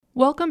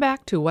Welcome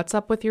back to What's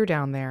Up With Your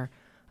Down There.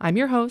 I'm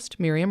your host,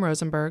 Miriam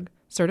Rosenberg,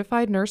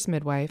 certified nurse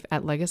midwife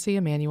at Legacy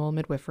Emmanuel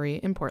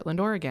Midwifery in Portland,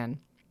 Oregon.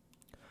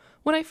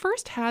 When I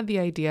first had the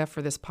idea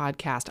for this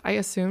podcast, I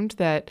assumed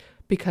that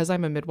because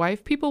I'm a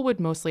midwife, people would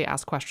mostly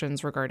ask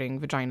questions regarding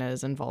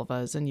vaginas and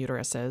vulvas and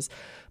uteruses.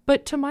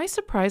 But to my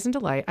surprise and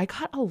delight, I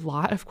got a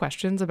lot of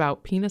questions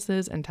about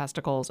penises and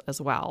testicles as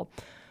well.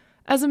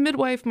 As a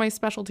midwife, my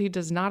specialty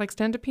does not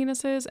extend to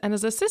penises, and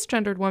as a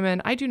cisgendered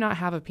woman, I do not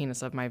have a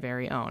penis of my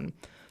very own.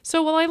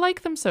 So while I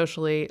like them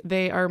socially,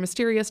 they are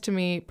mysterious to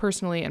me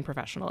personally and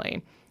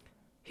professionally.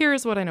 Here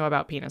is what I know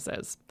about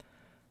penises.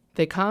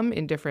 They come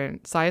in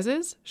different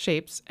sizes,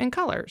 shapes, and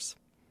colors.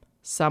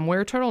 Some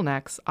wear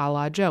turtlenecks, a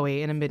la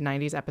Joey in a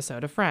mid-90s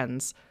episode of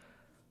Friends.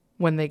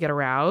 When they get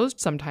aroused,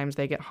 sometimes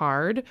they get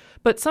hard,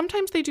 but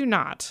sometimes they do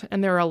not,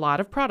 and there are a lot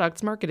of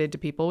products marketed to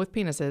people with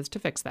penises to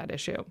fix that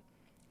issue.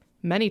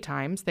 Many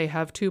times, they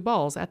have two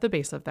balls at the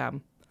base of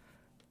them.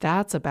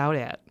 That's about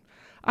it.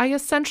 I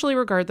essentially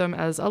regard them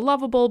as a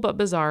lovable but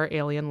bizarre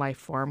alien life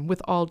form,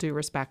 with all due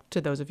respect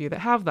to those of you that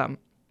have them.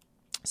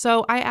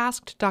 So I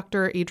asked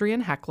Dr.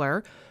 Adrienne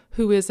Heckler,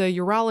 who is a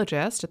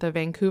urologist at the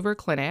Vancouver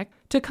Clinic,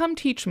 to come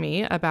teach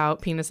me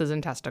about penises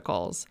and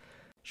testicles.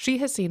 She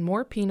has seen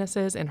more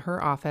penises in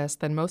her office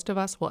than most of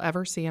us will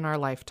ever see in our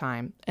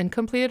lifetime, and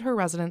completed her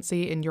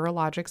residency in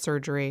urologic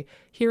surgery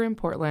here in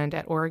Portland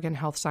at Oregon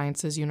Health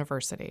Sciences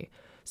University.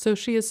 So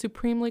she is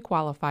supremely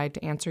qualified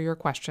to answer your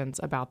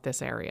questions about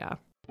this area.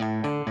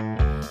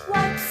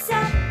 What's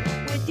up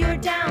with your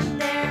down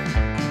there?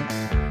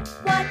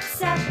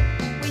 What's up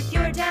with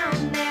your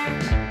down there?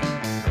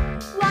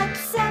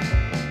 What's up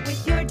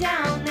with your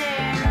down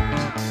there?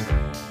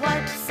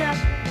 What's up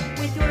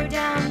with your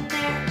down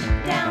there?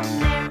 Down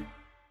there.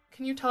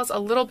 Can you tell us a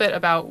little bit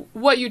about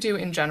what you do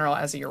in general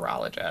as a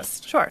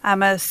urologist? Sure.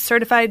 I'm a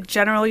certified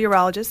general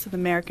urologist of the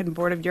American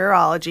Board of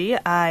Urology.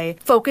 I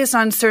focus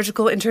on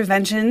surgical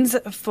interventions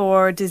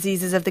for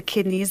diseases of the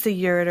kidneys,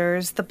 the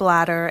ureters, the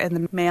bladder, and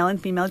the male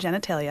and female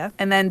genitalia,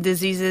 and then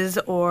diseases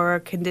or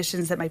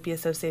conditions that might be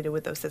associated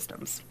with those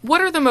systems.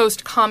 What are the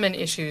most common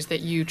issues that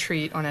you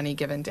treat on any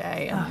given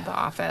day in the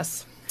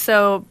office?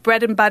 So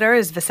bread and butter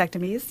is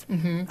vasectomies,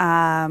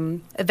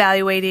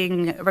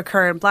 evaluating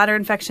recurrent bladder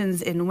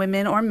infections in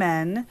women or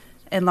men,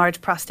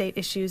 enlarged prostate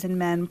issues in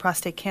men,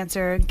 prostate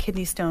cancer,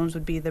 kidney stones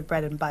would be the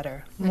bread and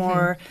butter.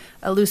 More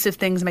elusive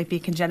things might be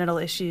congenital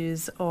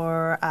issues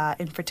or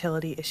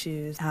infertility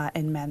issues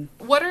in men.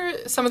 What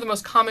are some of the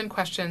most common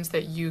questions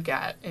that you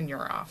get in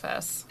your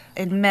office?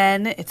 In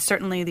men, it's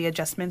certainly the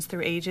adjustments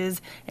through ages,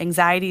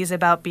 anxieties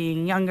about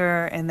being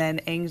younger, and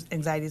then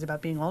anxieties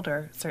about being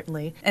older,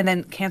 certainly. And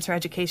then cancer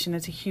education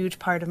is a huge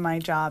part of my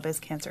job is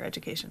cancer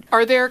education.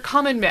 Are there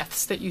common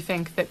myths that you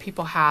think that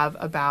people have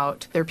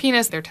about their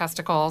penis, their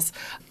testicles?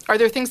 Are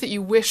there things that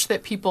you wish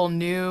that people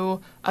knew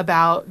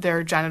about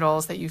their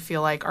genitals that you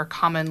feel like are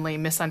commonly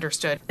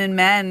misunderstood? In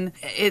men,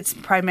 it's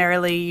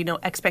primarily,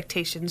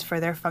 expectations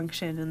for their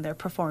function and their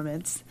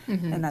performance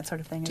and that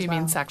sort of thing. Do you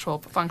mean sexual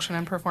function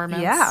and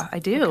performance? Yeah, I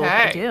do. Okay.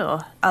 I do.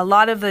 A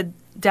lot of the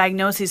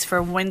diagnoses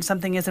for when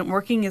something isn't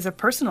working is a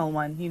personal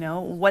one.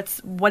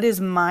 What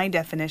is my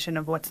definition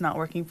of what's not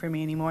working for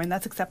me anymore? And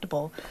that's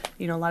acceptable.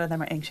 A lot of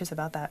them are anxious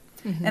about that.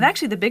 And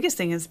actually, the biggest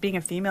thing is being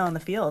a female in the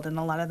field, and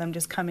a lot of them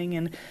just coming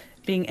and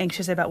being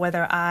anxious about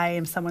whether I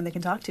am someone they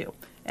can talk to.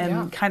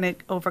 And kind of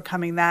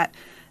overcoming that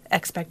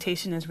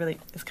expectation is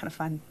kind of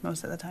fun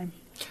most of the time.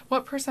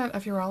 What %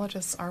 of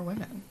urologists are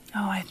women?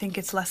 Oh, I think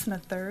it's less than a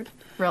third.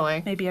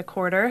 Really? Maybe a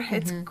quarter.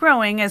 It's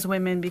growing as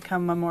women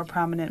become a more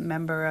prominent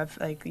member of,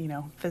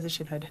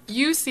 physicianhood.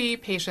 You see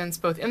patients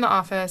both in the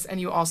office and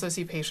you also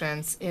see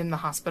patients in the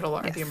hospital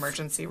or the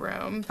emergency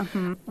room.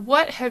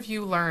 What have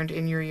you learned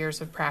in your years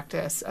of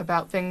practice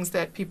about things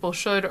that people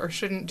should or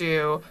shouldn't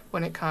do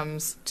when it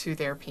comes to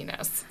their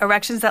penis?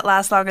 Erections that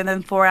last longer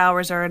than 4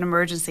 hours are an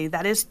emergency.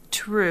 That is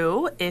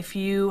true if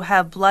you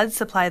have blood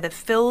supply that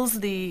fills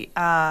the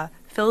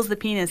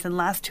penis and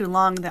lasts too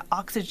long, the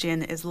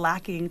oxygen is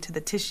lacking to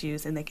the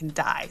tissues and they can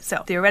die.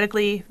 So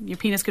theoretically, your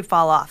penis could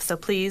fall off. So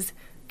please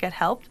get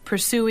help.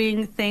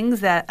 Pursuing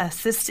things that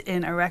assist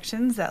in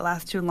erections that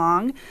last too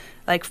long,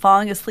 like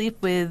falling asleep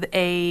with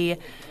a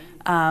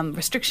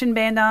restriction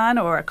band on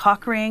or a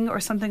cock ring or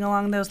something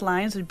along those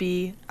lines would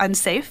be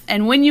unsafe.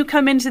 And when you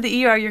come into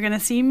the ER, you're going to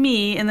see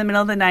me in the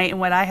middle of the night, and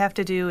what I have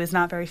to do is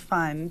not very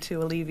fun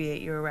to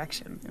alleviate your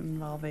erection,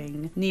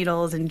 involving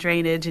needles and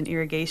drainage and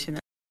irrigation.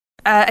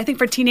 I think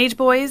for teenage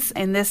boys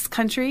in this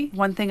country,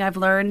 one thing I've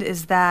learned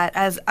is that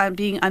as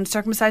being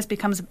uncircumcised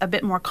becomes a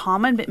bit more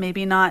common, but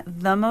maybe not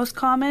the most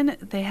common,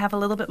 they have a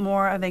little bit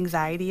more of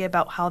anxiety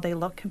about how they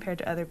look compared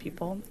to other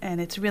people. And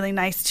it's really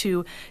nice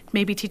to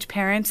maybe teach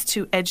parents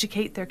to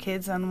educate their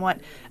kids on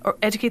or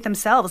educate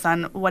themselves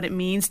on what it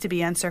means to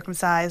be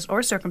uncircumcised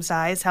or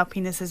circumcised, how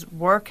penises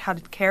work, how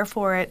to care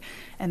for it,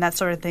 and that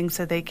sort of thing,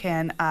 so they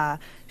can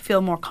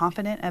feel more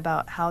confident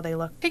about how they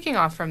look. Taking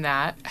off from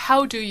that,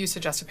 how do you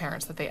suggest to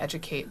parents that they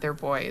educate their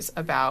boys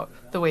about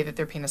the way that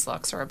their penis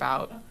looks or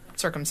about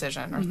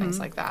circumcision or things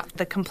like that.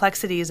 The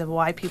complexities of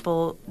why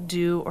people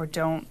do or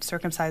don't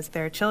circumcise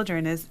their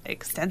children is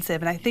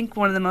extensive. And I think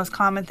one of the most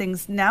common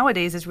things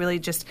nowadays is really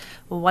just,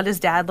 well, what does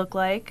dad look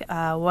like?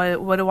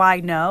 What do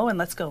I know? And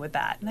let's go with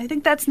that. And I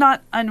think that's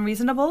not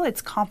unreasonable.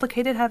 It's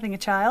complicated having a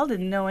child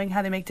and knowing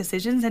how to make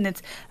decisions, and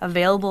it's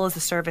available as a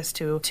service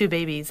to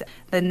babies.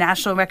 The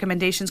national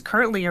recommendations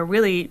currently are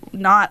really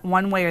not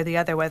one way or the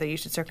other whether you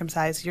should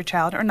circumcise your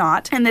child or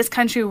not. In this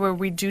country where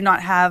we do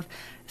not have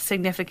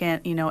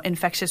significant,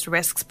 infectious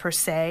risks per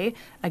se,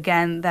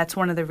 again, that's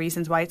one of the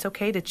reasons why it's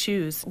okay to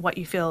choose what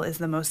you feel is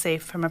the most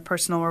safe from a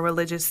personal or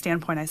religious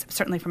standpoint,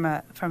 certainly from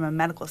a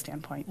medical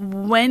standpoint.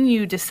 When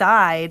you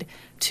decide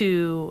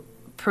to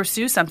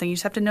pursue something, you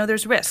just have to know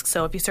there's risks.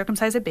 So if you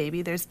circumcise a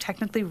baby, there's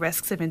technically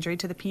risks of injury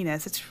to the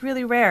penis. It's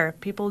really rare.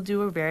 People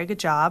do a very good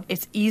job.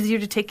 It's easier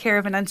to take care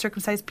of an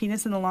uncircumcised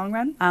penis in the long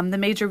run. The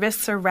major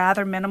risks are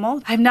rather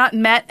minimal. I've not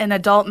met an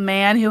adult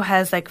man who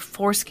has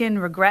foreskin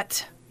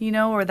regret,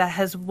 or that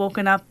has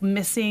woken up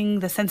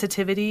missing the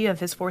sensitivity of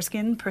his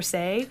foreskin per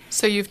se.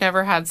 So you've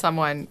never had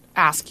someone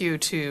ask you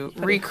to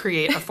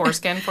recreate a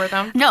foreskin for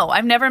them? No,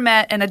 I've never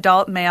met an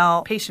adult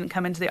male patient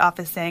come into the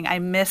office saying, I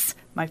miss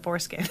my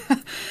foreskin.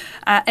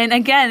 And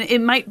again,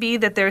 it might be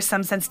that there's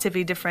some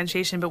sensitivity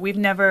differentiation, but we've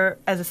never,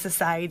 as a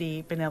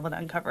society, been able to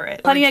uncover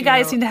it. Plenty of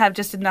guys seem to have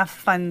just enough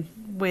fun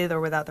with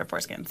or without their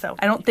foreskin. So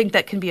I don't think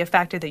that can be a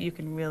factor that you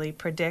can really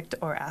predict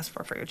or ask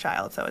for your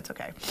child, so it's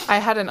okay. I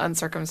had an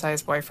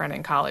uncircumcised boyfriend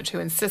in college who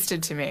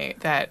insisted to me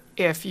that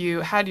if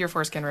you had your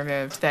foreskin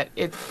removed, that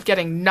it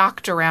getting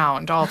knocked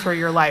around all through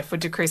your life would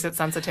decrease its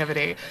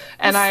sensitivity.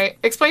 And I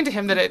explained to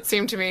him that it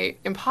seemed to me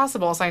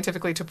impossible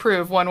scientifically to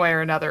prove one way or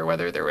another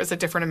whether there was a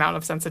different amount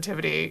of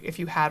sensitivity if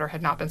you had or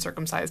had not been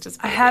circumcised as a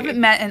baby. I haven't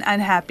met an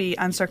unhappy,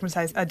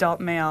 uncircumcised adult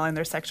male in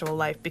their sexual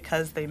life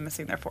because they're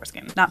missing their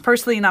foreskin. Not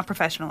personally, not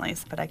professionally,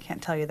 but I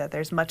can't tell you that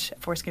there's much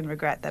foreskin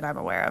regret that I'm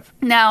aware of.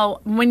 Now,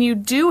 when you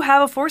do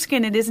have a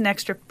foreskin, it is an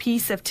extra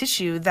piece of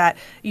tissue that,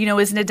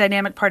 isn't a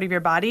dynamic part of your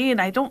body, and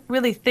I don't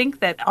really think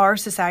that our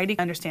society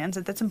understands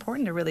that that's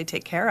important to really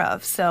take care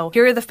of. So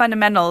here are the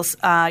fundamentals.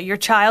 Your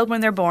child,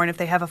 when they're born, if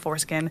they have a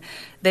foreskin,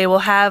 they will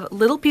have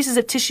little pieces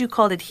of tissue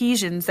called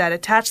adhesions that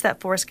attach that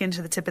foreskin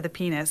to the tip of the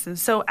penis. And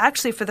so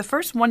actually for the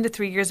first 1 to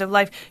 3 years of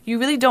life, you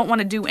really don't want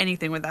to do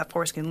anything with that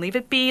foreskin. Leave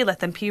it be, let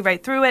them pee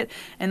right through it,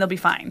 and they'll be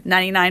fine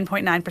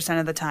 99.9%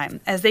 of the time.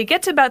 As they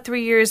get to about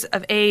 3 years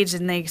of age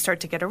and they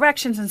start to get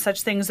erections and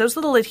such things, those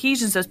little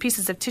adhesions, those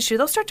pieces of tissue,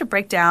 they'll start to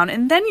break down,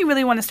 and then you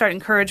really want to start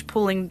encourage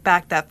pulling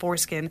back that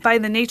foreskin. By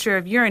the nature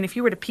of urine, if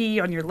you were to pee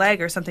on your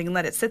leg or something and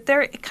let it sit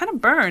there, it kind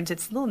of burns.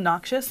 It's a little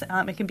noxious.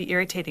 It can be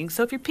irritating.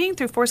 So if you're peeing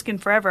through foreskin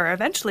forever,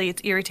 eventually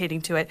it's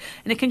irritating to it,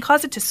 and it can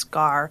cause it to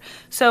scar.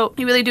 So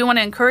you really do want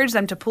to encourage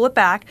them to pull it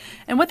back.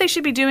 And what they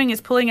should be doing is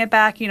pulling it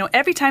back,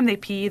 every time they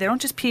pee. They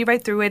don't just pee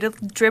right through it.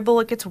 It'll dribble,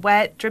 it gets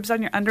wet, dribs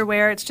on your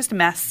underwear. It's just a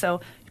mess.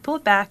 So you pull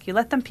it back, you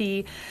let them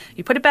pee,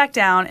 you put it back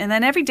down, and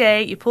then every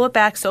day you pull it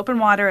back, soap and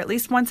water at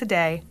least once a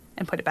day,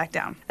 and put it back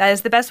down. That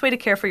is the best way to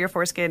care for your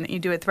foreskin. You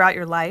do it throughout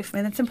your life,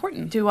 and it's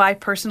important. Do I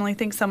personally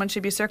think someone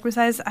should be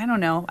circumcised? I don't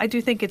know. I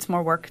do think it's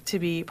more work to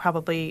be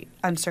probably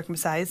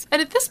uncircumcised.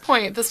 And at this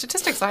point, the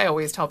statistics I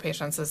always tell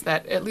patients is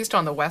that, at least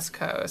on the West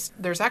Coast,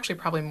 there's actually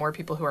probably more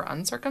people who are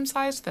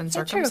uncircumcised than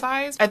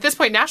circumcised. True. At this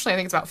point, nationally, I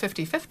think it's about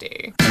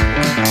 50-50.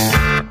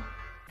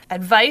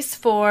 Advice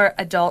for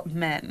adult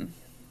men.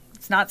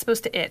 It's not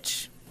supposed to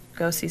itch.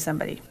 Go see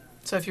somebody.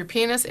 So if your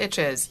penis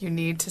itches, you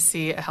need to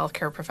see a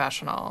healthcare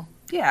professional.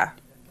 Yeah.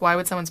 Why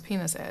would someone's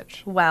penis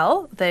itch?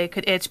 Well, they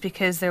could itch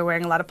because they're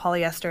wearing a lot of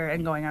polyester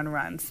and going on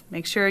runs.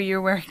 Make sure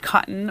you're wearing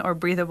cotton or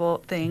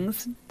breathable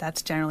things.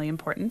 That's generally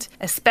important,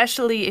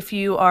 especially if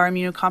you are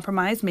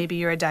immunocompromised. Maybe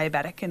you're a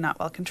diabetic and not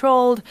well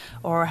controlled,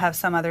 or have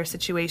some other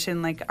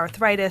situation like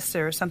arthritis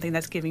or something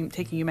that's taking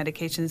you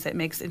medications that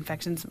makes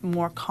infections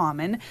more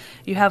common.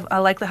 You have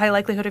a high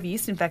likelihood of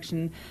yeast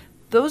infection.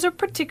 Those are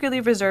particularly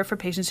reserved for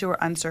patients who are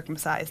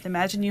uncircumcised.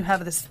 Imagine you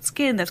have this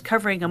skin that's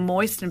covering a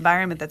moist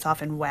environment that's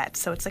often wet.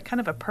 So it's kind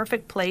of a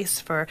perfect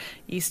place for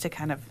yeast to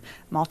kind of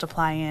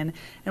multiply in.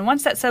 And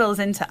once that settles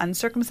into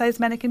uncircumcised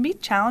men, it can be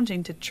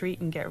challenging to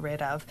treat and get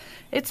rid of.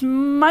 It's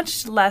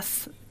much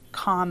less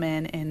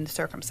common in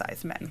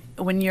circumcised men.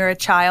 When you're a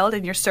child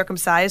and you're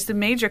circumcised, the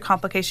major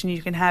complication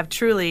you can have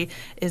truly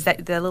is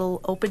that the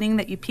little opening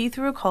that you pee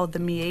through, called the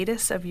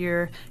meatus of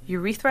your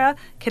urethra,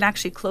 can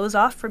actually close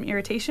off from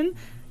irritation.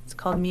 It's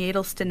called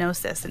meatal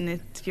stenosis. And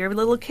if you're a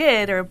little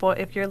kid or a boy,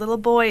 if your little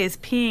boy is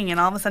peeing and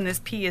all of a sudden his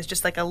pee is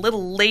just like a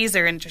little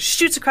laser and just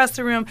shoots across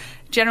the room,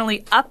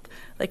 generally up,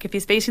 like if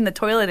he's facing the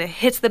toilet, it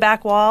hits the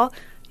back wall,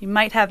 you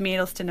might have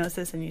meatal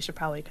stenosis and you should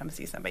probably come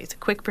see somebody. It's a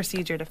quick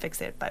procedure to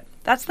fix it, but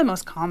that's the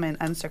most common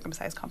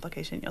uncircumcised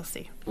complication you'll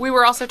see. We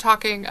were also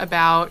talking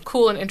about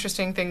cool and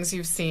interesting things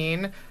you've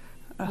seen.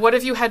 What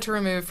have you had to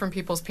remove from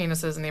people's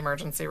penises in the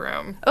emergency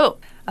room? Oh,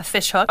 a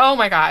fish hook. Oh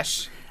my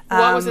gosh.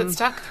 What was it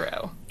stuck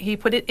through? He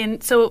put it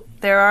in. So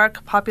there are a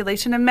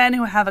population of men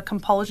who have a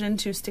compulsion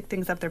to stick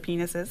things up their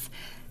penises.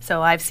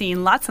 So I've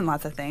seen lots and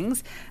lots of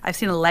things. I've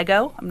seen a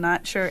Lego, I'm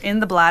not sure, in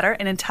the bladder,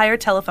 an entire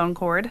telephone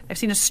cord. I've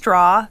seen a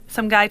straw.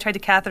 Some guy tried to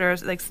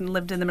catheterize, like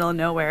lived in the middle of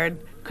nowhere and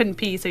couldn't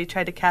pee, so he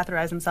tried to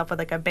catheterize himself with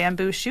like a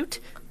bamboo shoot,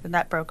 and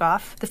that broke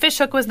off. The fish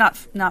hook was not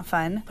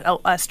fun.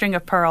 Oh, a string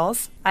of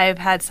pearls. I've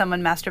had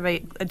someone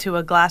masturbate into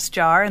a glass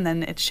jar and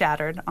then it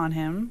shattered on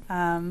him.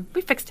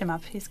 We fixed him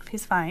up.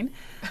 He's fine.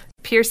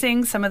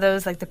 Piercing, some of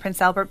those, like the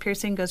Prince Albert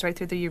piercing, goes right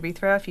through the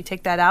urethra. If you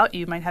take that out,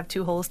 you might have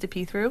 2 holes to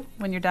pee through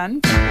when you're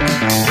done.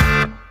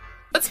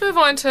 Let's move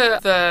on to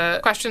the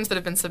questions that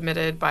have been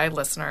submitted by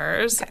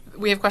listeners. Okay.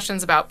 We have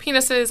questions about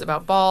penises,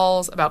 about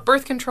balls, about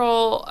birth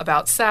control,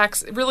 about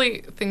sex.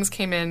 Really, things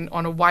came in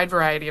on a wide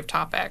variety of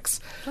topics.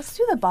 Let's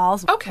do the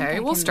balls. Okay,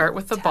 we'll start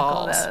with the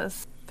balls.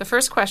 Those. The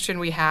first question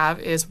we have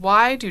is,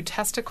 why do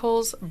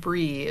testicles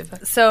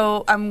breathe?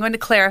 So I'm going to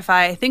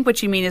clarify. I think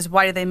what you mean is,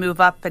 why do they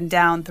move up and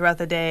down throughout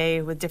the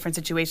day with different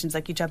situations,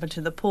 like you jump into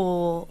the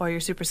pool or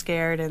you're super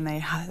scared and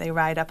they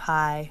ride up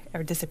high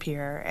or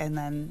disappear, and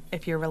then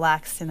if you're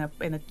relaxed in a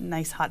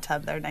nice hot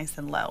tub, they're nice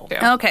and low.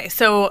 Yeah. Okay,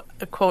 so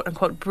a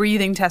quote-unquote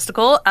breathing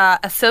testicle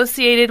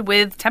associated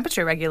with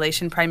temperature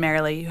regulation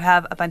primarily. You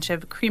have a bunch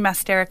of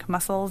cremasteric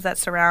muscles that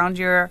surround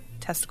your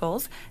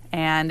testicles,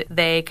 and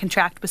they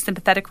contract with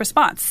sympathetic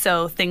response.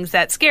 So things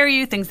that scare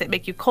you, things that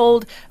make you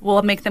cold,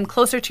 will make them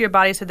closer to your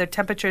body so their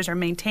temperatures are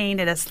maintained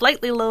at a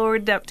slightly lower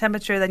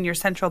temperature than your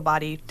central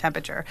body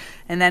temperature.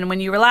 And then when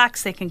you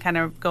relax, they can kind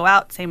of go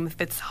out. Same if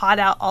it's hot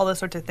out, all those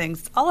sorts of things.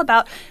 It's all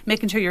about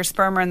making sure your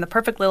sperm are in the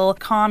perfect little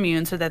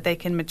commune so that they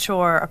can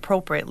mature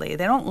appropriately.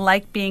 They don't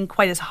like being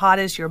quite as hot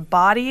as your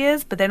body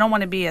is, but they don't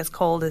want to be as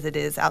cold as it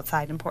is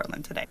outside in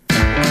Portland today.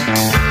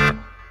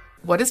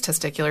 What is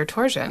testicular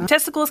torsion?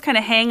 Testicles kind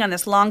of hang on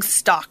this long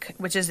stalk,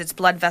 which is its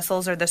blood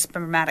vessels or the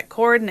spermatic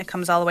cord, and it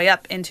comes all the way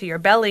up into your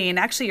belly and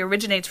actually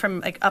originates from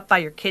like up by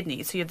your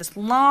kidneys. So you have this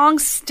long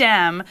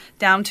stem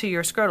down to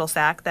your scrotal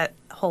sac that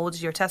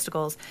holds your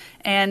testicles.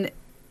 And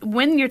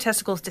when your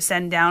testicles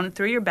descend down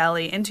through your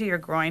belly into your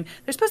groin,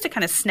 they're supposed to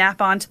kind of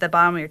snap onto the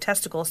bottom of your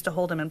testicles to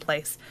hold them in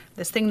place.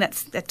 This thing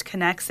that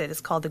connects it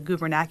is called the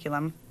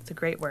gubernaculum. It's a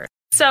great word.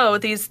 So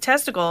these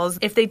testicles,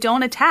 if they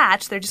don't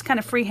attach, they're just kind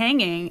of free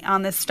hanging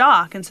on this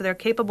stalk, and so they're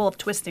capable of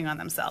twisting on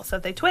themselves. So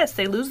if they twist,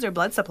 they lose their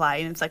blood supply,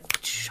 and it's like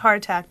heart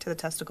attack to the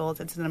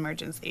testicles. It's an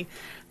emergency.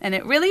 And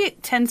it really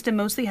tends to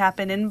mostly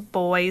happen in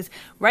boys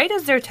right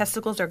as their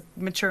testicles are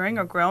maturing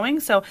or growing.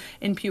 So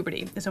in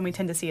puberty is when we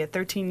tend to see it.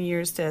 13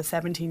 years to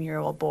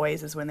 17-year-old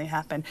boys is when they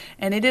happen.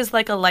 And it is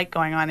like a light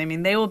going on. I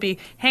mean, they will be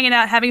hanging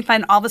out, having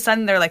fun. All of a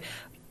sudden, they're like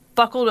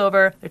buckled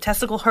over, their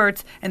testicle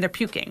hurts, and they're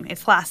puking.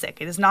 It's classic.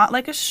 It is not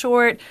like a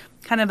short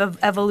kind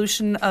of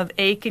evolution of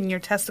ache in your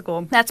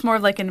testicle. That's more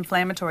of like an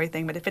inflammatory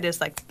thing. But if it is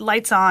like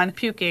lights on,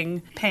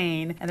 puking,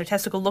 pain, and their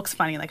testicle looks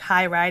funny, like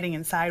high riding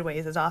and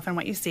sideways is often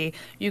what you see,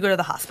 you go to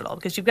the hospital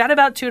because you've got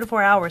about 2 to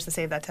 4 hours to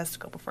save that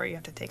testicle before you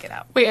have to take it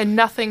out. Wait, and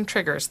nothing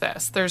triggers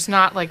this? There's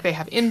not like they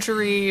have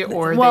injury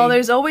or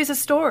there's always a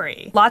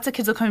story. Lots of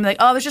kids will come and be like,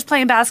 oh, I was just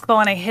playing basketball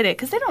and I hit it,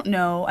 because they don't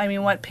know,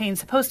 what pain's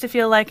supposed to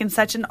feel like and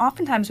such. And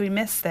oftentimes we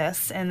miss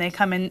this and they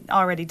come in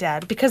already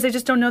dead because they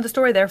just don't know the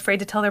story. They're afraid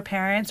to tell their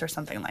parents or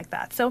something like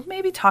that. So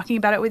maybe talking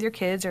about it with your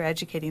kids or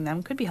educating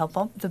them could be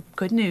helpful. The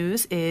good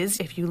news is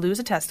if you lose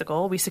a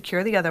testicle, we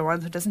secure the other one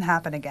so it doesn't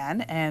happen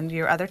again, and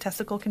your other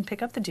testicle can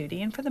pick up the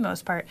duty, and for the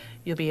most part,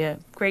 you'll be a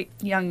great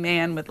young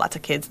man with lots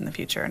of kids in the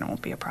future, and it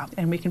won't be a problem.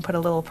 And we can put a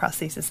little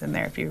prosthesis in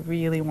there if you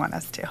really want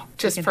us to.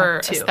 Just for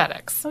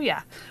aesthetics. Oh,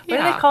 yeah. What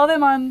do they call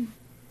them on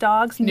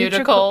dogs?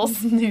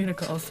 Nudicles.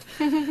 Nudicles.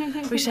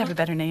 We should have a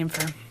better name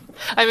for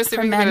I'm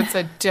assuming that it's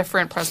a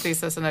different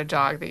prosthesis in a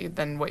dog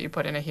than what you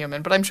put in a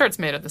human, but I'm sure it's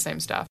made of the same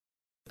stuff.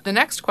 The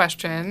next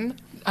question,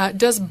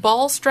 does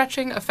ball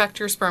stretching affect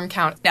your sperm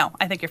count? No,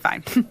 I think you're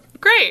fine.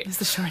 Great. Is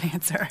the short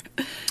answer.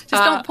 Just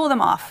don't pull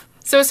them off.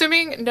 So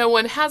assuming no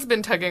one has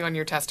been tugging on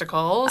your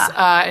testicles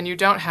and you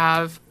don't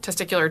have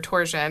testicular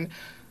torsion,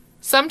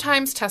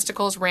 sometimes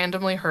testicles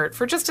randomly hurt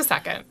for just a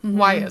second. Mm-hmm.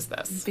 Why is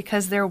this?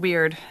 Because they're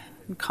weird,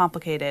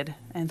 complicated,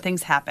 and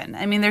things happen.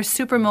 There's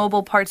super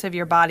mobile parts of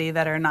your body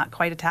that are not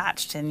quite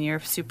attached, and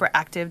you're super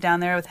active down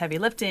there with heavy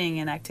lifting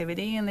and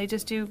activity, and they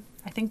just do.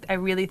 I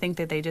really think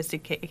that they just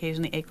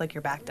occasionally ache like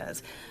your back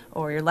does,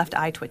 or your left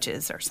eye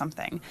twitches or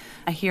something.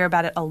 I hear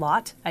about it a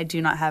lot. I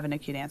do not have an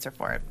acute answer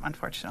for it,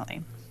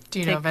 unfortunately.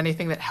 Do you know of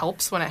anything that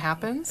helps when it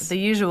happens? The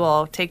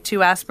usual. Take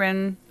 2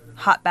 aspirin,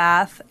 hot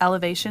bath,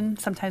 elevation.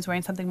 Sometimes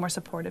wearing something more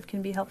supportive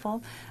can be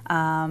helpful.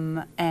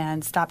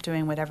 And stop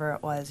doing whatever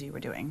it was you were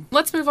doing.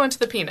 Let's move on to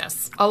the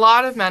penis. A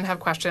lot of men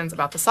have questions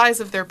about the size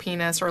of their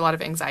penis, or a lot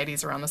of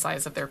anxieties around the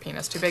size of their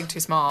penis. Too big,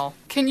 too small.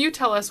 Can you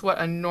tell us what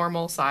a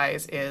normal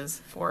size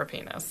is for a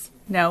penis?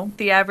 No,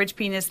 the average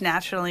penis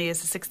naturally is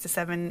 6 to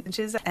 7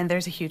 inches, and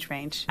there's a huge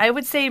range. I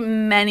would say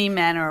many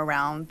men are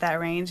around that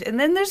range. And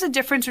then there's a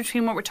difference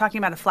between what we're talking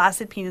about, a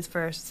flaccid penis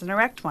versus an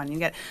erect one. You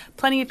get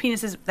plenty of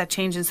penises that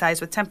change in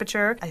size with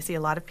temperature. I see a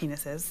lot of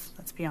penises,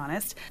 let's be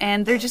honest.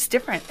 And they're just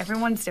different.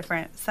 Everyone's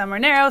different. Some are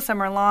narrow,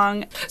 some are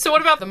long. So what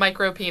about the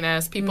micro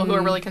penis? People who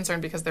are really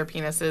concerned because their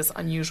penis is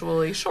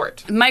unusually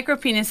short.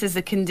 Micropenis is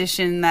a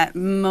condition that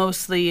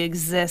mostly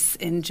exists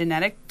in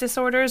genetic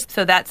disorders,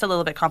 so that's a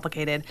little bit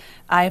complicated.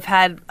 I've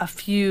had a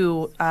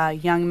few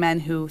young men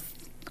who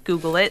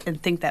Google it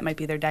and think that might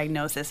be their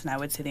diagnosis, and I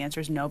would say the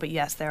answer is no, but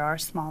yes, there are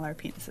smaller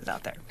penises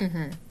out there.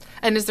 Mm-hmm.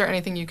 And is there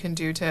anything you can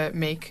do to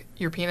make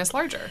your penis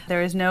larger?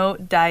 There is no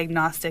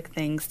diagnostic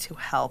things to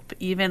help.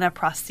 Even a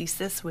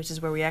prosthesis, which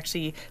is where we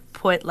actually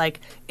put like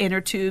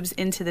inner tubes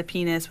into the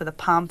penis with a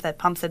pump that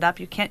pumps it up,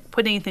 you can't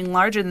put anything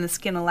larger than the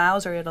skin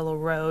allows or it'll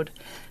erode.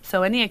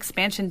 So any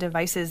expansion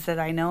devices that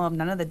I know of,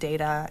 none of the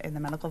data in the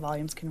medical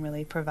volumes can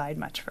really provide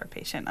much for a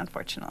patient,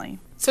 unfortunately.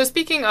 So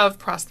speaking of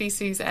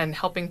prostheses and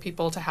helping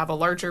people to have a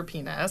larger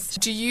penis,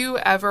 do you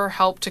ever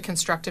help to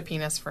construct a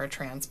penis for a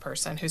trans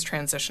person who's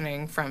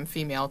transitioning from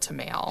female to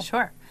male?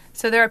 Sure.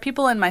 So there are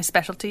people in my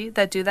specialty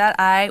that do that.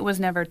 I was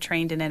never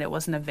trained in it. It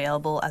wasn't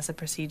available as a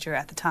procedure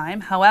at the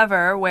time.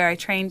 However, where I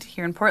trained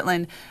here in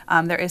Portland,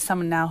 there is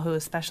someone now who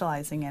is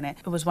specializing in it.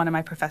 It was one of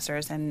my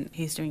professors, and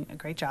he's doing a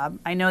great job.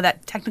 I know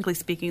that technically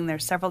speaking,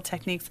 there's several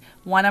techniques.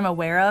 One I'm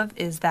aware of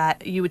is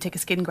that you would take a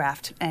skin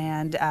graft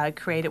and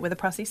create it with a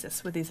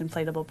prosthesis, with these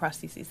inflatable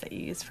prostheses that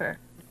you use for...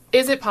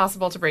 Is it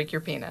possible to break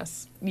your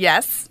penis?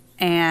 Yes,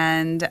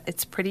 and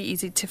it's pretty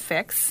easy to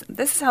fix.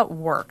 This is how it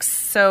works.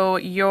 So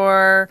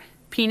your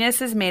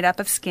penis is made up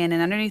of skin,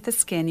 and underneath the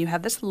skin you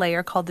have this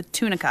layer called the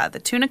tunica. The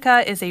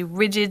tunica is a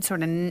rigid,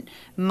 sort of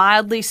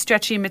mildly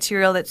stretchy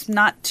material that's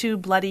not too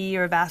bloody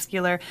or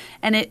vascular,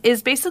 and it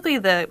is basically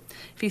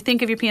if you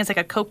think of your penis like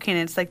a Coke can,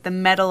 it's like the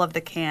metal of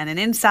the can, and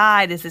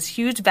inside is this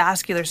huge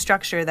vascular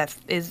structure that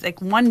is like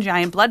one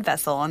giant blood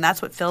vessel, and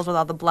that's what fills with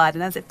all the blood.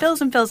 And as it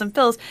fills and fills and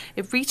fills,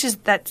 it reaches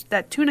that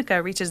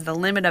tunica reaches the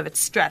limit of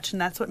its stretch,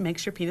 and that's what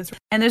makes your penis.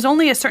 And there's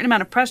only a certain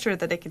amount of pressure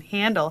that it can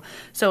handle.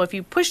 So if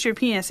you push your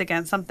penis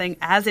against something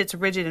as it's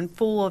rigid and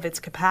full of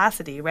its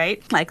capacity,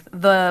 right, like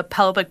the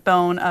pelvic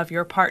bone of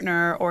your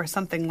partner or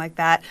something like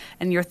that,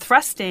 and you're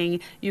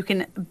thrusting, you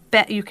can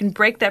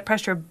break that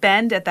pressure,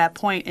 bend at that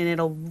point, and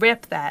it'll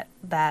rip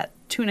that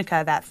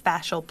tunica, that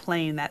fascial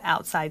plane, that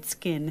outside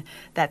skin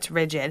that's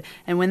rigid.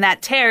 And when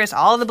that tears,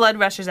 all the blood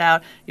rushes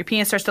out. Your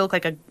penis starts to look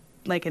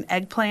like an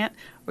eggplant,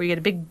 or you get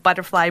a big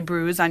butterfly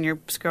bruise on your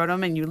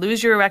scrotum, and you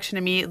lose your erection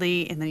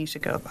immediately, and then you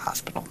should go to the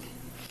hospital.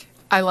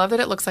 I love that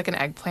it looks like an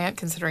eggplant,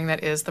 considering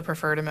that is the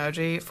preferred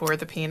emoji for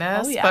the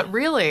penis. Oh, yeah. But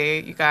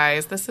really, you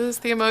guys, this is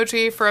the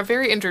emoji for a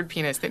very injured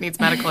penis that needs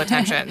medical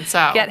attention.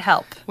 So get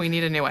help. We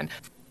need a new one.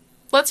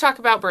 Let's talk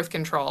about birth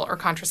control or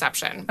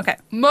contraception. Okay.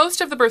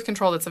 Most of the birth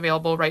control that's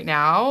available right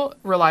now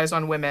relies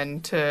on women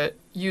to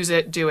use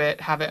it, do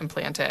it, have it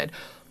implanted.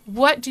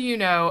 What do you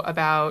know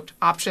about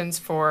options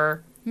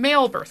for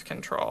male birth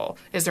control?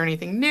 Is there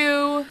anything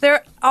new?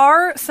 There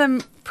are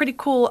some pretty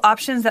cool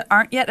options that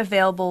aren't yet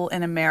available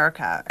in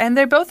America, and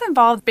they both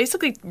involve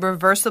basically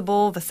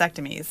reversible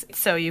vasectomies.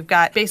 So you've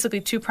got basically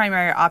two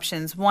primary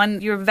options.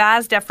 One, your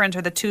vas deferens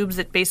are the tubes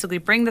that basically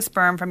bring the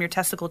sperm from your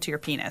testicle to your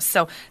penis.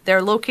 So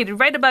they're located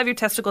right above your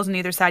testicles on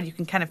either side. You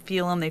can kind of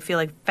feel them. They feel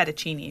like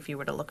fettuccine if you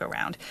were to look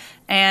around.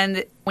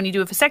 And when you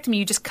do a vasectomy,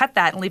 you just cut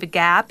that and leave a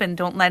gap and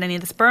don't let any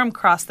of the sperm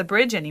cross the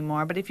bridge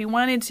anymore. But if you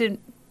wanted to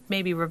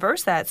maybe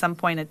reverse that at some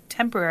point, a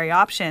temporary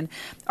option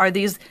are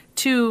these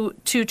two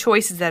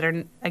choices that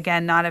are,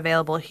 again, not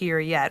available here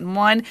yet. And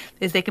one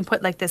is they can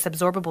put like this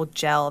absorbable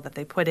gel that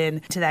they put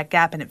into that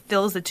gap, and it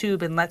fills the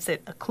tube and lets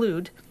it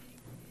occlude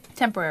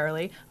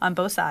temporarily on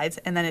both sides,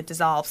 and then it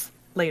dissolves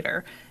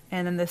later.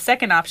 And then the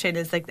second option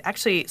is like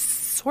actually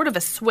sort of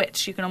a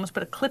switch. You can almost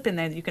put a clip in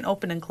there that you can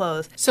open and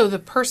close. So the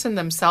person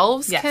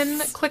themselves Yes. can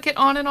click it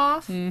on and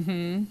off?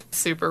 Mm-hmm.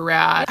 Super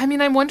rad. I mean,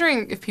 I'm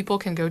wondering if people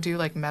can go do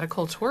like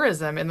medical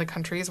tourism in the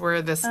countries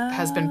where this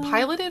has been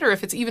piloted, or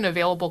if it's even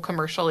available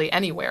commercially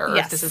anywhere, or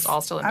if this is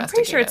all still I'm investigative.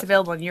 pretty sure it's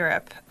available in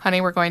Europe.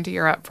 Honey, we're going to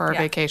Europe for our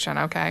Yeah. vacation,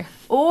 okay?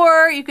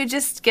 Or you could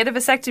just get a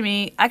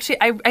vasectomy. Actually,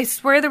 I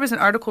swear there was an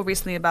article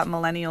recently about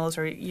millennials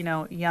or,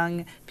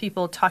 young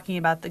people talking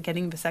about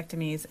getting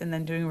vasectomies and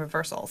then doing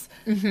reversals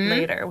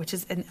later, which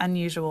is an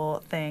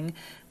unusual thing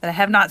that I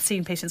have not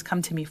seen patients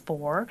come to me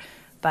for.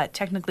 But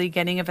technically,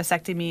 getting a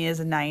vasectomy is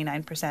a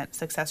 99%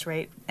 success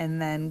rate, and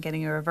then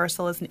getting a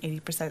reversal is an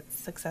 80%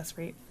 success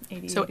rate.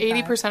 So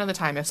 80% of the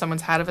time, if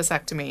someone's had a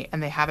vasectomy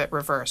and they have it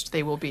reversed,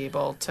 they will be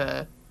able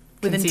to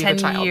within conceive 10 a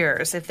child.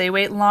 years. If they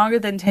wait longer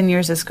than 10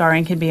 years, the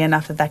scarring can be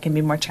enough that can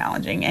be more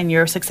challenging, and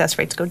your success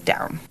rates go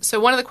down. So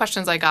one of the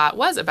questions I got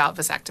was about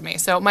vasectomy.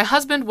 So my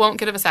husband won't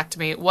get a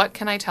vasectomy. What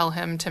can I tell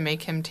him to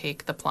make him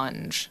take the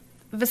plunge?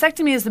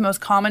 Vasectomy is the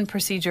most common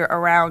procedure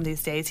around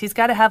these days. He's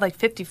got to have like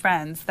 50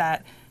 friends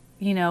that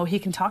he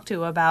can talk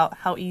to about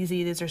how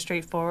easy it is or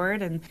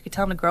straightforward, and you can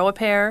tell him to grow a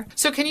pair.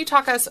 So can you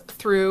talk us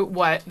through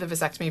what the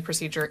vasectomy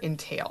procedure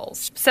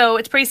entails? So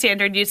it's pretty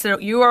standard.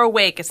 You are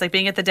awake. It's like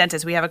being at the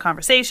dentist. We have a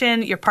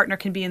conversation. Your partner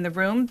can be in the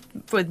room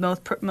with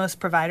most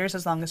providers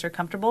as long as they're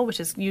comfortable, which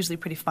is usually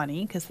pretty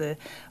funny because the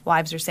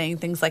wives are saying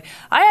things like,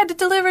 I had to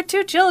deliver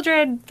 2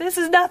 children. This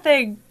is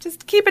nothing.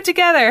 Just keep it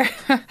together.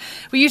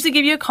 We usually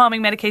give you a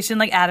calming medication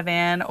like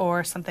Ativan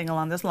or something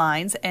along those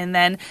lines. And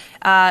then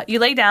you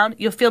lay down.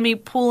 You'll feel me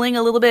pulling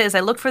a little bit as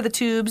I look for the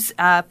tubes,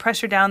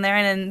 pressure down there,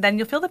 and then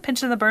you'll feel the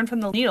pinch and the burn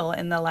from the needle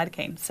and the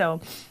lidocaine.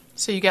 So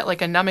you get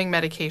like a numbing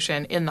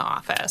medication in the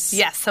office.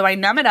 Yes, so I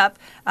numb it up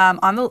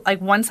on the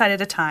one side at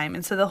a time,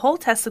 and so the whole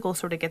testicle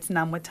sort of gets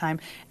numb with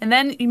time. And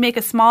then you make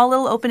a small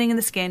little opening in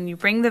the skin. You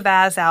bring the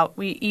vas out.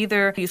 We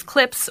either use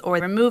clips or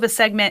remove a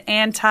segment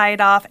and tie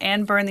it off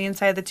and burn the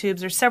inside of the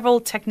tubes. There's several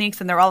techniques,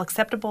 and they're all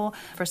acceptable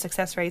for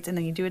success rates. And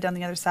then you do it on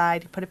the other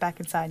side. You put it back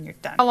inside, and you're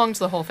done. How long does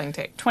the whole thing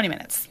take? 20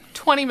 minutes.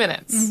 20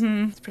 minutes.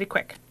 It's pretty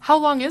quick. How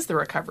long is the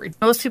recovery?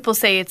 Most people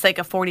say it's like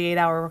a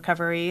 48-hour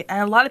recovery.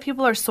 And a lot of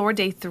people are sore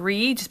day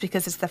 3 just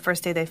because it's the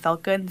first day they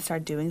felt good and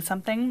started doing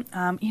something.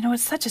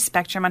 It's such a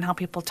spectrum on how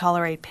people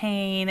tolerate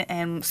pain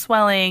and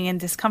swelling and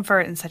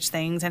discomfort and such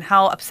things, and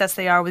how obsessed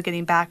they are with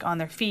getting back on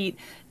their feet.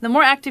 The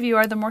more active you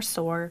are, the more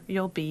sore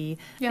you'll be.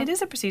 Yeah. It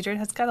is a procedure. It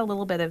has got a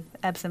little bit of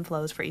ebbs and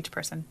flows for each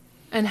person.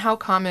 And how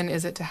common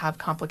is it to have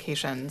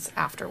complications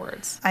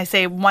afterwards? I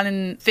say 1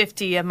 in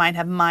 50 of mine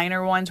have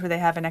minor ones where they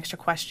have an extra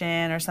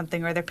question or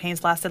something, or their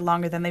pains lasted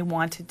longer than they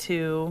wanted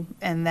to.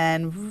 And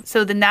then,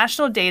 so the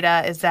national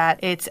data is that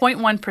it's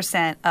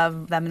 0.1%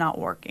 of them not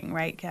working,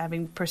 right?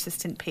 Having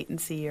persistent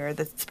patency, or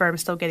the sperm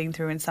still getting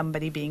through and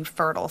somebody being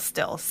fertile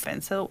still.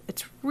 And so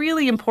it's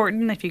really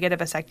important if you get a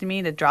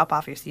vasectomy to drop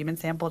off your semen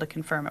sample to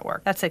confirm it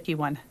worked. That's a key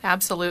one.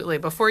 Absolutely.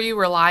 Before you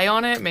rely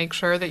on it, make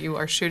sure that you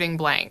are shooting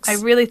blanks. I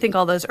really think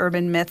all those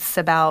urban myths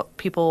about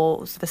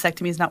people's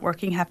vasectomies not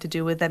working have to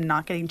do with them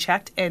not getting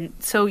checked. And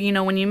so,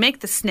 when you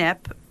make the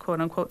snip, quote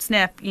unquote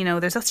snip,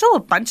 there's still a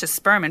bunch of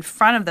sperm in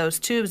front of those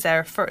tubes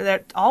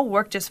that all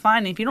work just fine.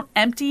 And if you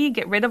don't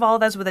get rid of all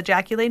of those with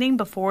ejaculating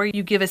before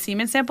you give a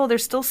semen sample,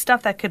 there's still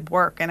stuff that could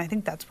work. And I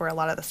think that's where a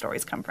lot of the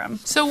stories come from.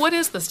 So what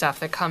is the stuff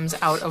that comes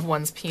out of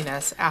one's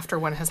penis after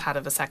one has had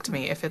a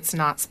vasectomy if it's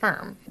not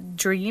sperm?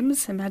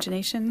 Dreams,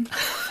 imagination.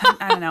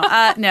 I don't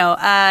know.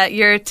 No,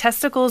 your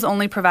testicles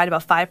only provide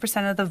about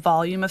 5% of the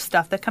volume of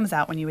stuff that comes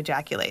out when you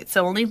ejaculate.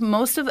 So only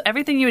most of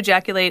everything you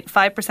ejaculate,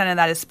 5% of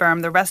that is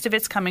sperm. The rest of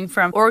it's coming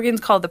from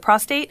organs called the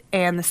prostate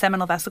and the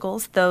seminal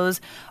vesicles.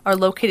 Those are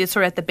located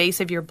sort of at the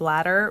base of your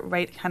bladder,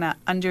 right kind of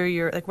under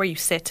your, like where you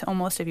sit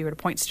almost, if you were to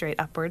point straight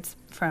upwards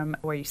from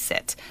where you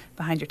sit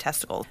behind your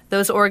testicles.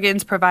 Those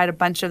organs provide a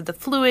bunch of the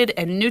fluid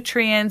and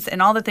nutrients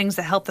and all the things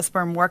that help the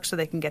sperm work so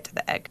they can get to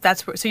the egg.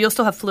 So you'll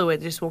still have fluid,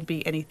 there just won't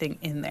be anything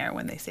in there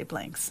when they say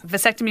blanks.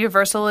 Vasectomy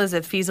reversal is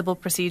a feasible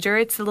procedure.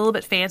 It's a little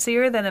bit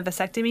fancier than a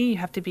vasectomy. You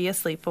have to be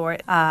asleep for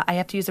it. I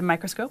have to use a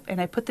microscope,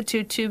 and I put the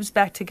 2 tubes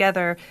back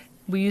together.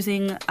 We're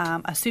using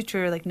a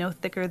suture like no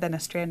thicker than a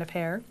strand of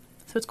hair.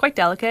 So it's quite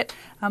delicate,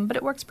 but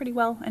it works pretty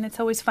well, and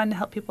it's always fun to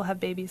help people have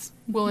babies.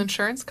 Will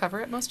insurance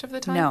cover it most of the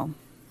time? No.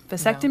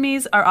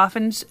 Vasectomies are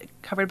often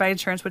covered by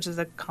insurance, which is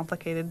a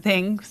complicated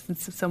thing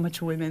since so much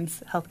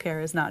women's health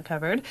care is not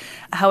covered.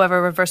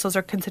 However, reversals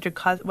are considered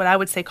what I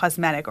would say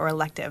cosmetic or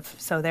elective,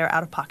 so they're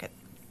out of pocket.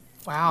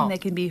 Wow. And they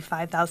can be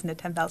 $5,000 to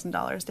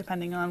 $10,000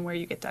 depending on where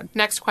you get done.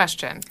 Next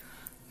question.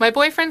 My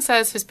boyfriend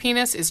says his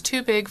penis is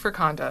too big for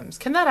condoms.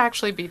 Can that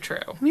actually be true?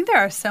 I mean, there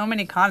are so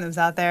many condoms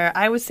out there.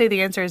 I would say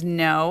the answer is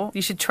no.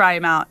 You should try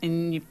them out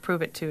and you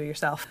prove it to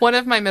yourself. One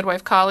of my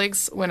midwife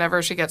colleagues,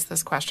 whenever she gets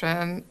this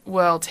question,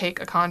 will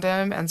take a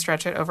condom and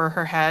stretch it over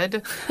her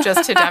head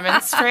just to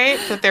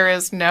demonstrate that there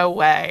is no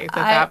way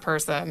that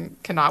person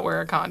cannot wear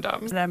a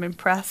condom. And I'm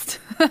impressed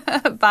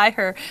by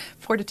her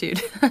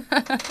fortitude.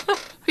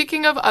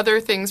 Speaking of other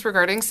things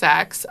regarding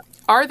sex,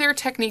 are there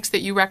techniques that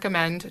you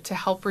recommend to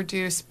help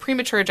reduce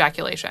premature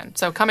ejaculation?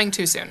 So coming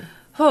too soon.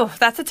 Oh,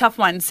 that's a tough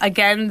one.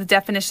 Again, the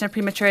definition of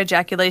premature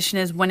ejaculation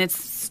is when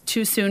it's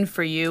too soon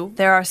for you.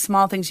 There are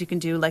small things you can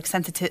do, like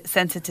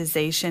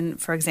sensitization,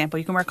 for example.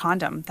 You can wear a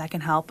condom. That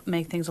can help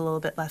make things a little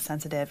bit less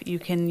sensitive. You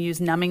can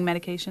use numbing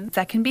medications.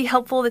 That can be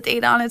helpful. The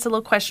data on it's a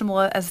little questionable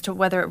as to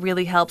whether it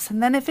really helps.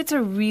 And then if it's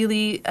a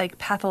really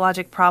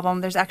pathologic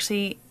problem, there's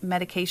actually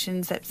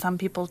medications that some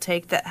people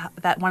take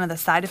that one of the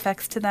side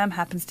effects to them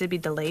happens to be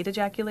delayed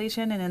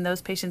ejaculation. And in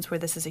those patients where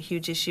this is a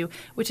huge issue,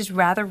 which is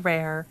rather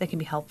rare, they can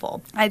be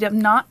helpful. I have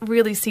not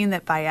really seen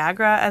that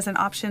Viagra as an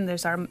option.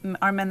 There's our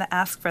men that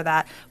ask for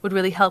that would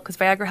really help, because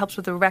Viagra helps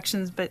with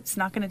erections, but it's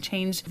not going to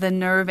change the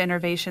nerve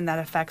innervation that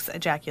affects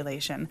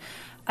ejaculation.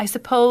 I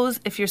suppose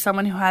if you're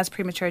someone who has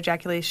premature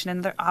ejaculation,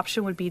 another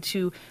option would be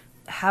to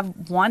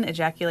have one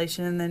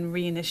ejaculation and then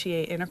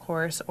reinitiate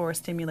intercourse or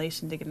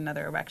stimulation to get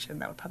another erection.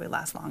 That would probably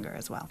last longer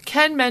as well.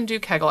 Can men do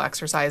Kegel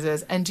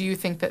exercises, and do you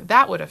think that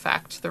that would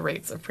affect the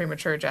rates of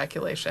premature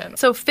ejaculation?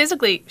 So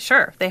physically,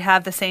 sure, they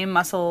have the same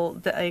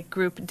muscle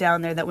group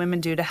down there that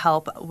women do to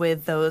help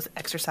with those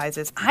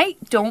exercises. I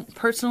don't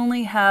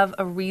personally have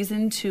a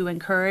reason to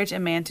encourage a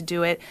man to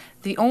do it.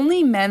 The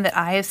only men that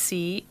I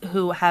see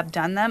who have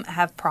done them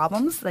have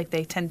problems, like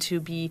they tend to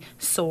be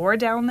sore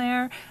down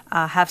there,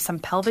 have some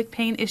pelvic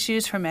pain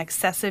issues from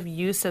excessive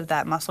use of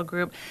that muscle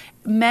group.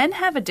 Men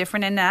have a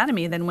different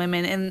anatomy than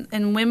women,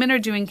 and women are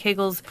doing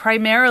Kegels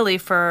primarily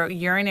for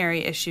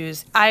urinary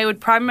issues. I would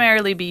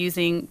primarily be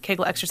using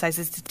Kegel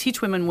exercises to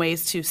teach women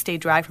ways to stay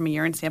dry from a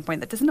urine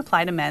standpoint. That doesn't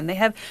apply to men. They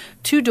have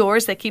 2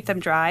 doors that keep them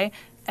dry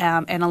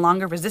and a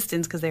longer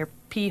resistance because their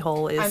pee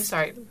hole is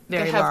very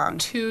they have long.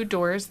 2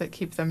 doors that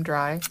keep them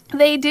dry?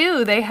 They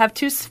do. They have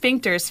 2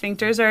 sphincters.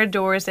 Sphincters are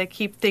doors that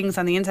keep things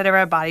on the inside of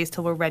our bodies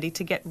till we're ready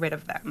to get rid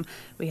of them.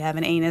 We have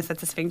an anus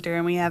that's a sphincter,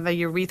 and we have a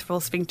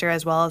urethral sphincter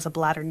as well as a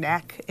bladder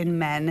neck in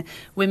men.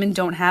 Women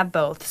don't have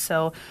both.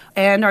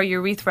 And our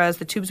urethras,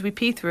 the tubes we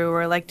pee through,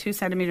 are like 2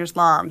 centimeters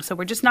long. So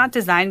we're just not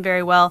designed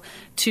very well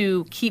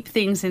to keep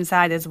things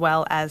inside as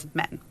well as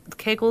men.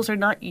 Kegels are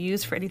not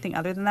used for anything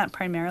other than that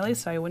primarily,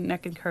 so I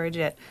wouldn't encourage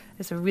it.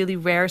 It's a really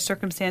rare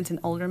circumstance in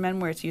older men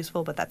where it's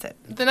useful, but that's it.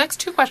 The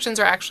next 2 questions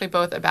are actually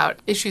both about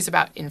issues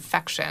about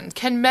infection.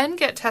 Can men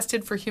get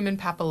tested for human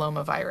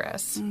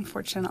papillomavirus?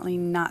 Unfortunately,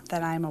 not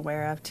that I'm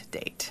aware of to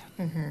date.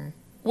 Mm-hmm.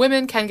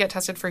 Women can get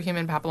tested for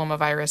human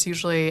papillomavirus,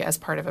 usually as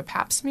part of a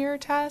pap smear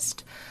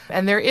test.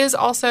 And there is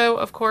also,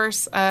 of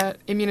course,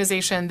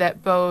 immunization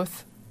that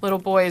both little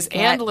boys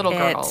and little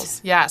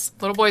girls. Yes,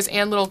 little boys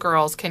and little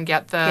girls can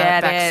get the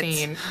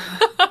vaccine.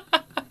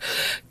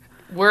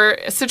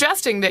 We're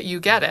suggesting that you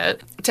get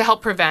it to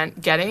help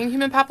prevent getting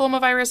human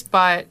papillomavirus,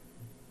 but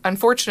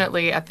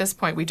unfortunately, at this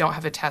point, we don't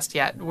have a test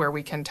yet where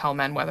we can tell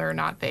men whether or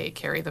not they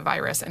carry the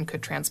virus and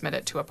could transmit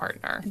it to a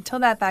partner. Until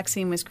that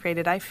vaccine was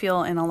created, I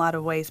feel in a lot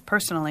of ways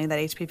personally that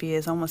HPV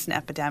is almost an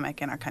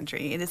epidemic in our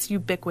country. It is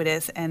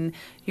ubiquitous, and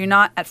you're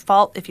not at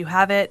fault if you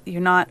have it.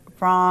 You're not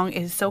wrong.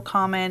 It is so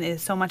common. It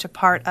is so much a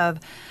part of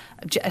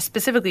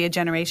specifically a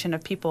generation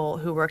of people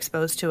who were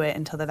exposed to it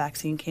until the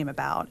vaccine came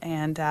about.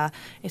 And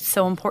it's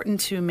so important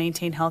to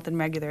maintain health and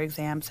regular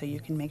exams so you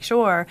can make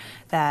sure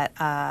that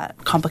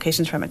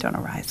complications from it don't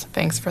arise.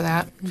 Thanks for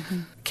that. Mm-hmm.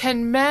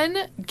 Can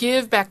men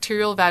give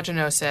bacterial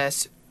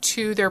vaginosis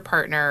to their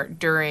partner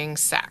during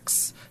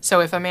sex? So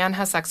if a man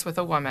has sex with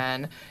a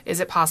woman, is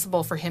it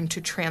possible for him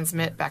to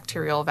transmit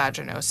bacterial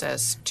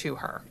vaginosis to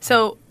her?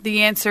 So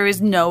the answer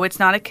is no. It's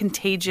not a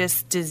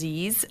contagious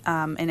disease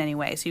in any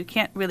way. So you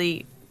can't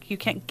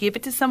give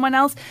it to someone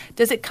else.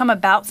 Does it come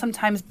about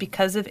sometimes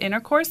because of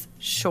intercourse?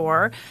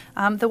 Sure.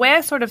 The way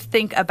I sort of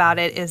think about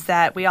it is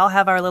that we all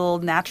have our little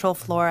natural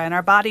flora in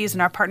our bodies,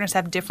 and our partners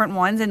have different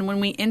ones. And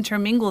when we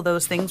intermingle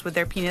those things with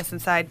their penis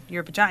inside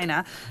your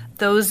vagina,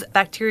 those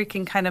bacteria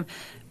can kind of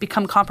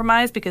become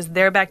compromised because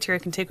their bacteria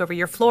can take over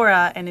your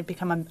flora, and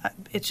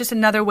it's just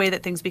another way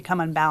that things become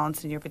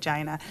unbalanced in your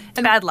vagina.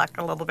 And bad luck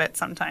a little bit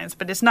sometimes,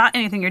 but it's not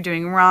anything you're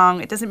doing wrong.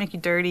 It doesn't make you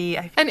dirty.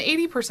 And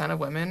 80% of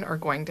women are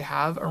going to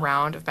have a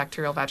round of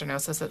bacterial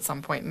vaginosis at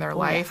some point in their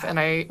life. Yeah.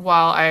 And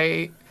while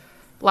I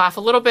laugh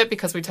a little bit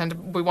because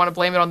we want to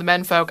blame it on the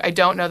men folk, I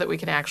don't know that we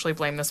can actually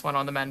blame this one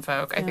on the men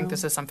folk. I think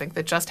this is something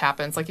that just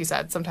happens. Like you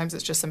said, sometimes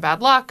it's just some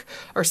bad luck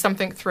or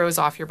something throws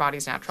off your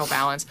body's natural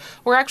balance.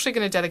 We're actually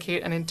going to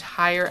dedicate an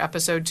entire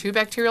episode to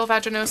bacterial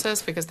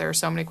vaginosis because there are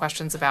so many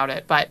questions about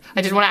it. But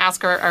I did want to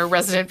ask our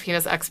resident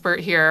penis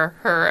expert here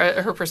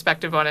her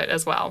perspective on it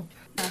as well.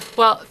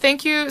 Well,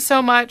 thank you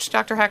so much,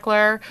 Dr.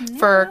 Heckler,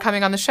 for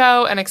coming on the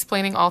show and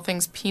explaining all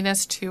things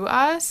penis to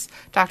us.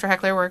 Dr.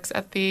 Heckler works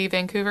at the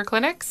Vancouver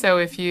Clinic, so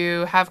if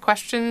you have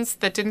questions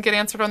that didn't get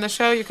answered on the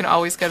show, you can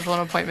always schedule an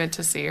appointment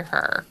to see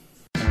her.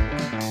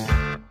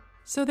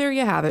 So there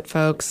you have it,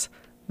 folks.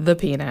 The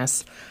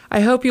penis. I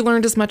hope you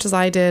learned as much as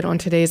I did on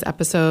today's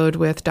episode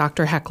with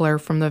Dr. Heckler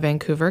from the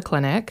Vancouver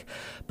Clinic.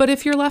 But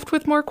if you're left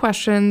with more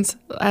questions,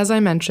 as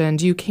I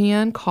mentioned, you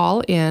can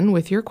call in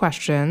with your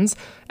questions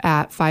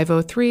at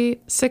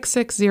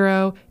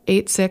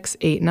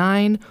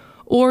 503-660-8689,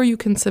 or you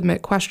can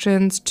submit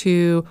questions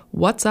to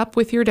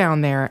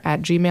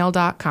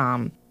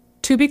whatsupwithyourdownThere@gmail.com.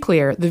 To be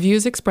clear, the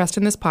views expressed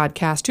in this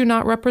podcast do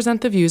not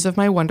represent the views of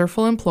my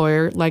wonderful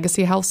employer,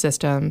 Legacy Health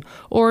System,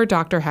 or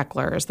Dr.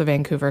 Heckler's, the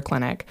Vancouver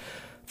Clinic.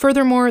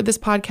 Furthermore, this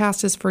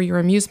podcast is for your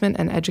amusement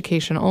and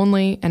education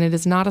only, and it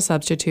is not a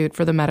substitute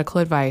for the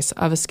medical advice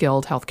of a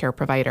skilled healthcare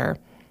provider.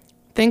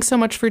 Thanks so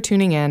much for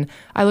tuning in.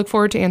 I look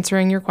forward to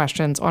answering your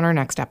questions on our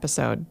next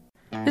episode.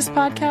 This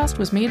podcast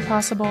was made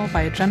possible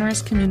by a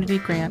generous community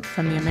grant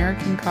from the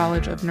American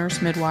College of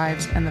Nurse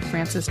Midwives and the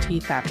Francis T.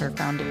 Thatcher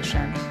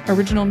Foundation.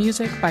 Original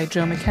music by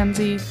Joe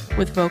McKenzie,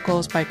 with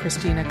vocals by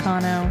Christina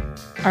Cano.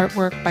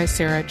 Artwork by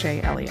Sarah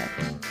J. Elliott.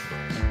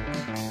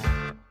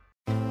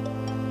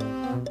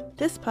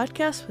 This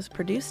podcast was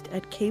produced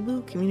at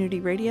KBOO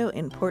Community Radio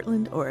in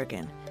Portland,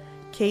 Oregon.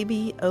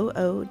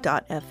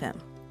 KBOO.FM.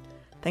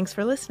 Thanks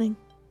for listening.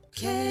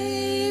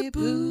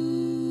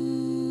 K-Boo.